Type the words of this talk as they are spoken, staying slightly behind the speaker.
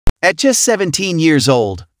At just 17 years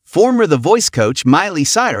old, former The Voice coach Miley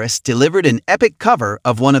Cyrus delivered an epic cover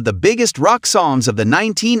of one of the biggest rock songs of the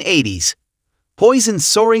 1980s. Poison's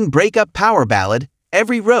soaring breakup power ballad,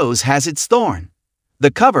 Every Rose Has Its Thorn.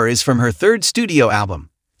 The cover is from her third studio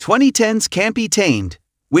album, 2010's Can't Be Tamed,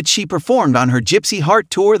 which she performed on her Gypsy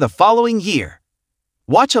Heart tour the following year.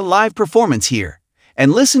 Watch a live performance here,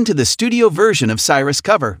 and listen to the studio version of Cyrus'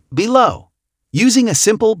 cover below. Using a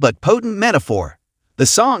simple but potent metaphor, the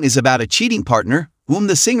song is about a cheating partner whom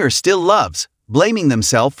the singer still loves, blaming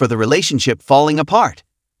themselves for the relationship falling apart.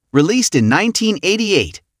 Released in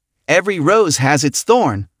 1988, Every Rose Has Its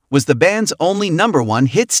Thorn was the band's only #1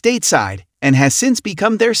 hit stateside and has since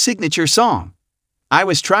become their signature song. I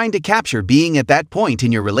was trying to capture being at that point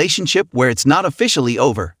in your relationship where it's not officially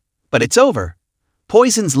over, but it's over,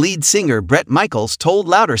 Poison's lead singer Bret Michaels told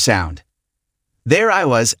Louder Sound. There I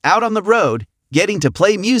was, out on the road, getting to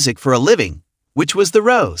play music for a living, which was the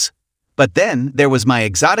rose. But then there was my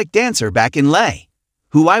exotic dancer back in LA,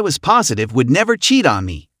 who I was positive would never cheat on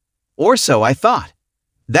me. Or so I thought.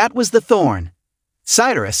 That was the thorn.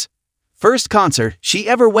 Cyrus' first concert she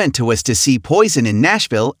ever went to was to see Poison in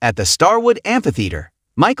Nashville at the Starwood Amphitheater,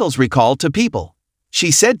 Michaels recalled to People. She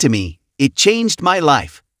said to me, "It changed my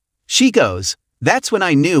life." She goes, "That's when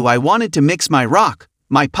I knew I wanted to mix my rock,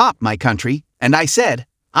 my pop, my country, and I said,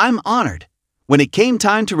 I'm honored." When it came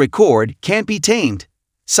time to record Can't Be Tamed,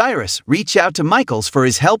 Cyrus reached out to Michaels for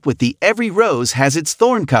his help with the Every Rose Has Its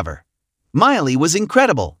Thorn cover. Miley was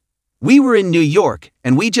incredible. We were in New York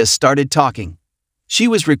and we just started talking. She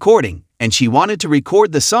was recording and she wanted to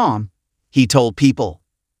record the song, he told People.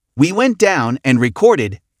 We went down and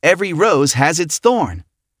recorded Every Rose Has Its Thorn.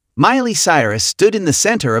 Miley Cyrus stood in the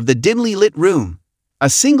center of the dimly lit room, a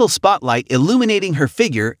single spotlight illuminating her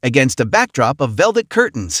figure against a backdrop of velvet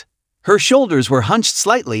curtains. Her shoulders were hunched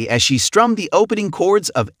slightly as she strummed the opening chords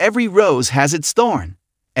of Every Rose Has Its Thorn.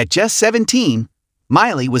 At just 17,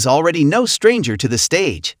 Miley was already no stranger to the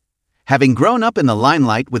stage, having grown up in the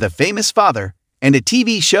limelight with a famous father and a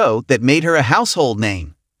TV show that made her a household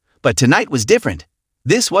name. But tonight was different.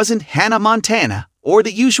 This wasn't Hannah Montana or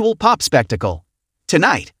the usual pop spectacle.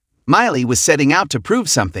 Tonight, Miley was setting out to prove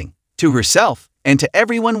something, to herself and to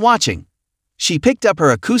everyone watching. She picked up her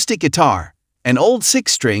acoustic guitar, an old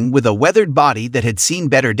six-string with a weathered body that had seen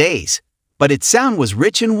better days, but its sound was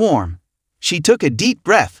rich and warm. She took a deep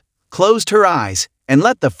breath, closed her eyes, and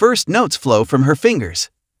let the first notes flow from her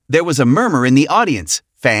fingers. There was a murmur in the audience.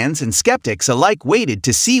 Fans and skeptics alike waited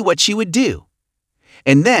to see what she would do.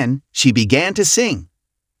 And then, she began to sing.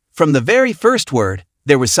 From the very first word,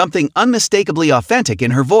 there was something unmistakably authentic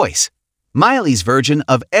in her voice. Miley's version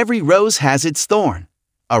of Every Rose Has Its Thorn,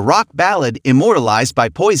 a rock ballad immortalized by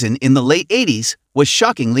Poison in the late 80s, was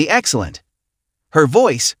shockingly excellent. Her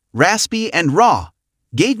voice, raspy and raw,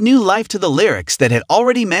 gave new life to the lyrics that had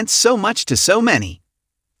already meant so much to so many.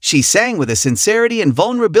 She sang with a sincerity and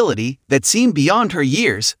vulnerability that seemed beyond her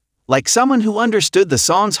years, like someone who understood the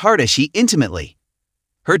song's heart as she intimately.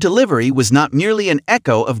 Her delivery was not merely an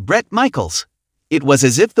echo of Bret Michaels. It was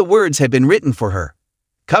as if the words had been written for her.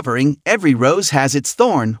 Covering Every Rose Has Its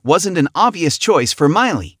Thorn wasn't an obvious choice for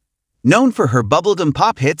Miley. Known for her bubblegum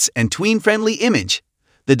pop hits and tween-friendly image,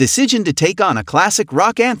 the decision to take on a classic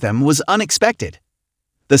rock anthem was unexpected.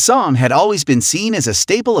 The song had always been seen as a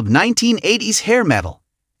staple of 1980s hair metal,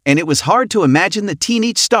 and it was hard to imagine the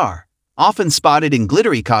teenage star, often spotted in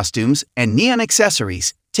glittery costumes and neon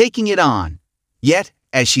accessories, taking it on. Yet,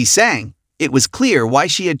 as she sang, it was clear why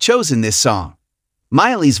she had chosen this song.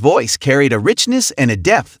 Miley's voice carried a richness and a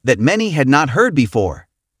depth that many had not heard before.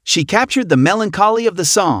 She captured the melancholy of the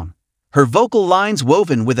song, her vocal lines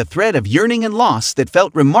woven with a thread of yearning and loss that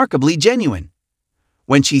felt remarkably genuine.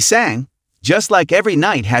 When she sang, "Just Like Every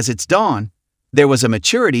Night Has Its Dawn," there was a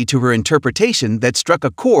maturity to her interpretation that struck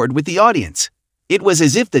a chord with the audience. It was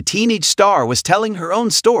as if the teenage star was telling her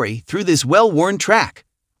own story through this well-worn track,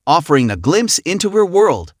 offering a glimpse into her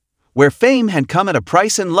world, where fame had come at a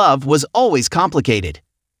price and love was always complicated.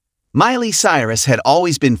 Miley Cyrus had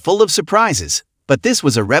always been full of surprises, but this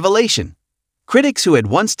was a revelation. Critics who had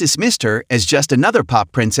once dismissed her as just another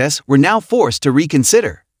pop princess were now forced to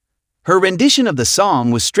reconsider. Her rendition of the song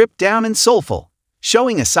was stripped down and soulful,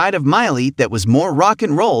 showing a side of Miley that was more rock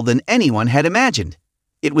and roll than anyone had imagined.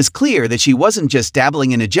 It was clear that she wasn't just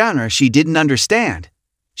dabbling in a genre she didn't understand.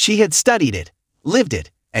 She had studied it, lived it,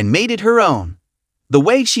 and made it her own. The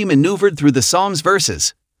way she maneuvered through the song's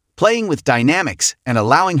verses, playing with dynamics and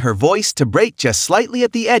allowing her voice to break just slightly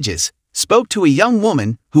at the edges, spoke to a young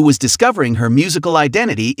woman who was discovering her musical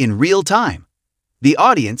identity in real time. The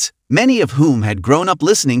audience, many of whom had grown up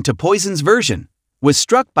listening to Poison's version, was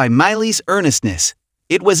struck by Miley's earnestness.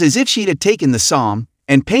 It was as if she had taken the song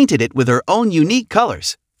and painted it with her own unique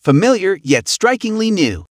colors, familiar yet strikingly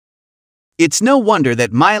new. It's no wonder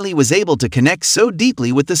that Miley was able to connect so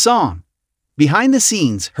deeply with the song. Behind the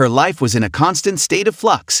scenes, her life was in a constant state of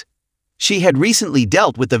flux. She had recently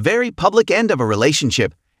dealt with the very public end of a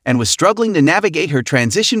relationship and was struggling to navigate her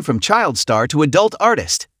transition from child star to adult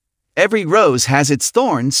artist. Every Rose Has Its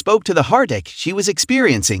Thorn spoke to the heartache she was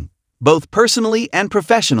experiencing, both personally and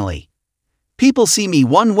professionally. People see me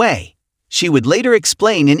one way, she would later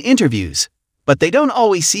explain in interviews, but they don't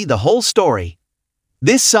always see the whole story.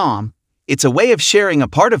 This song, it's a way of sharing a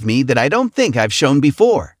part of me that I don't think I've shown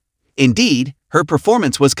before. Indeed, her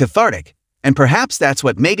performance was cathartic, and perhaps that's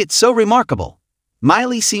what made it so remarkable.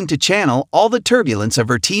 Miley seemed to channel all the turbulence of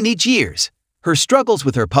her teenage years, her struggles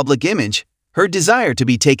with her public image, her desire to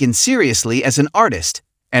be taken seriously as an artist,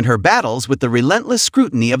 and her battles with the relentless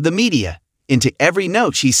scrutiny of the media, into every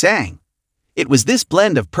note she sang. It was this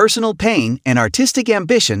blend of personal pain and artistic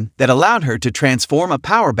ambition that allowed her to transform a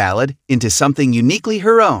power ballad into something uniquely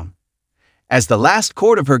her own. As the last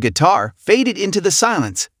chord of her guitar faded into the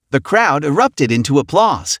silence, the crowd erupted into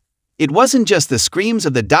applause. It wasn't just the screams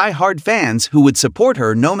of the die-hard fans who would support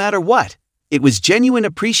her no matter what. It was genuine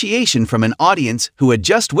appreciation from an audience who had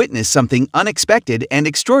just witnessed something unexpected and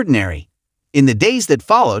extraordinary. In the days that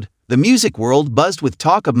followed, the music world buzzed with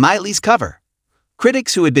talk of Miley's cover.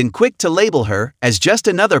 Critics who had been quick to label her as just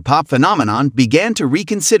another pop phenomenon began to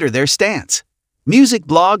reconsider their stance. Music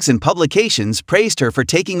blogs and publications praised her for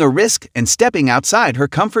taking a risk and stepping outside her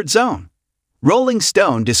comfort zone. Rolling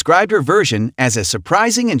Stone described her version as a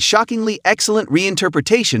surprising and shockingly excellent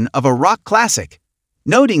reinterpretation of a rock classic,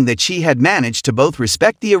 noting that she had managed to both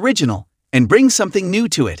respect the original and bring something new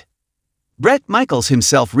to it. Bret Michaels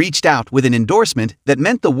himself reached out with an endorsement that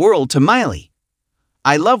meant the world to Miley.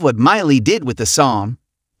 "I love what Miley did with the song,"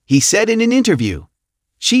 he said in an interview.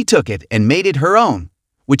 "She took it and made it her own,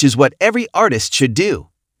 which is what every artist should do.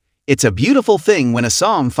 It's a beautiful thing when a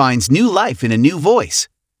song finds new life in a new voice."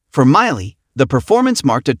 For Miley, the performance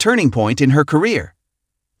marked a turning point in her career.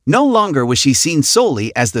 No longer was she seen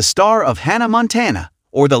solely as the star of Hannah Montana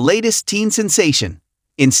or the latest teen sensation.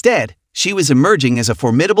 Instead, she was emerging as a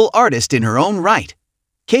formidable artist in her own right,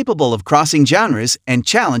 capable of crossing genres and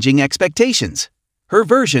challenging expectations. Her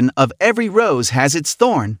version of Every Rose Has Its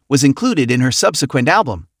Thorn was included in her subsequent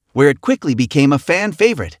album, where it quickly became a fan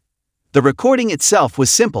favorite. The recording itself was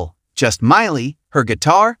simple, just Miley, her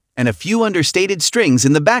guitar, and a few understated strings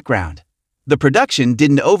in the background. The production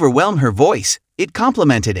didn't overwhelm her voice, it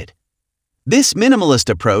complemented it. This minimalist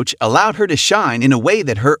approach allowed her to shine in a way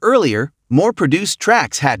that her earlier, more produced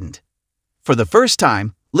tracks hadn't. For the first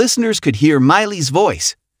time, listeners could hear Miley's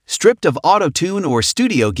voice, stripped of auto-tune or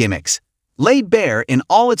studio gimmicks, laid bare in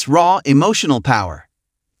all its raw emotional power.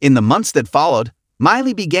 In the months that followed,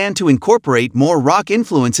 Miley began to incorporate more rock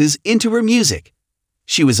influences into her music.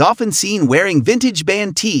 She was often seen wearing vintage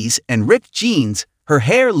band tees and ripped jeans, her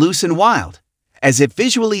hair loose and wild, as if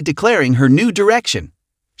visually declaring her new direction.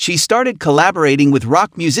 She started collaborating with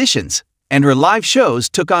rock musicians, and her live shows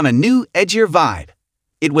took on a new, edgier vibe.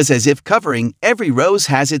 It was as if covering Every Rose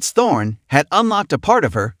Has Its Thorn had unlocked a part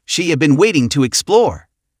of her she had been waiting to explore.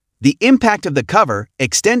 The impact of the cover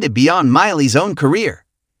extended beyond Miley's own career.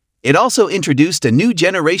 It also introduced a new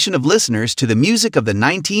generation of listeners to the music of the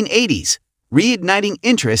 1980s, reigniting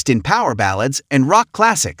interest in power ballads and rock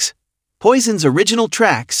classics. Poison's original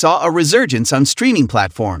track saw a resurgence on streaming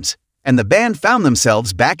platforms, and the band found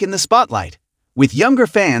themselves back in the spotlight, with younger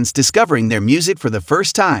fans discovering their music for the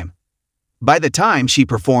first time. By the time she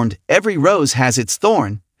performed Every Rose Has Its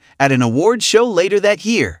Thorn at an awards show later that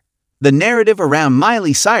year, the narrative around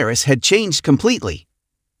Miley Cyrus had changed completely.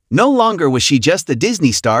 No longer was she just the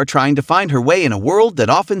Disney star trying to find her way in a world that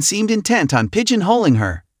often seemed intent on pigeonholing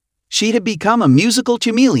her. She had become a musical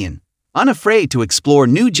chameleon, unafraid to explore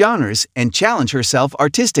new genres and challenge herself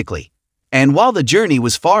artistically. And while the journey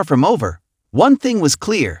was far from over, one thing was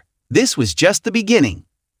clear: this was just the beginning.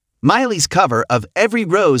 Miley's cover of Every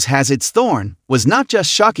Rose Has Its Thorn was not just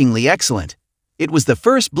shockingly excellent, it was the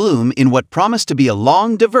first bloom in what promised to be a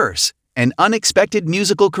long, diverse, and unexpected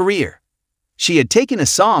musical career. She had taken a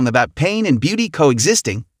song about pain and beauty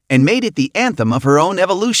coexisting and made it the anthem of her own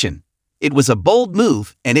evolution. It was a bold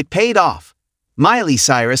move, and it paid off. Miley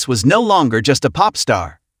Cyrus was no longer just a pop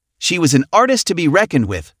star. She was an artist to be reckoned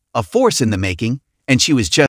with, a force in the making, and she was just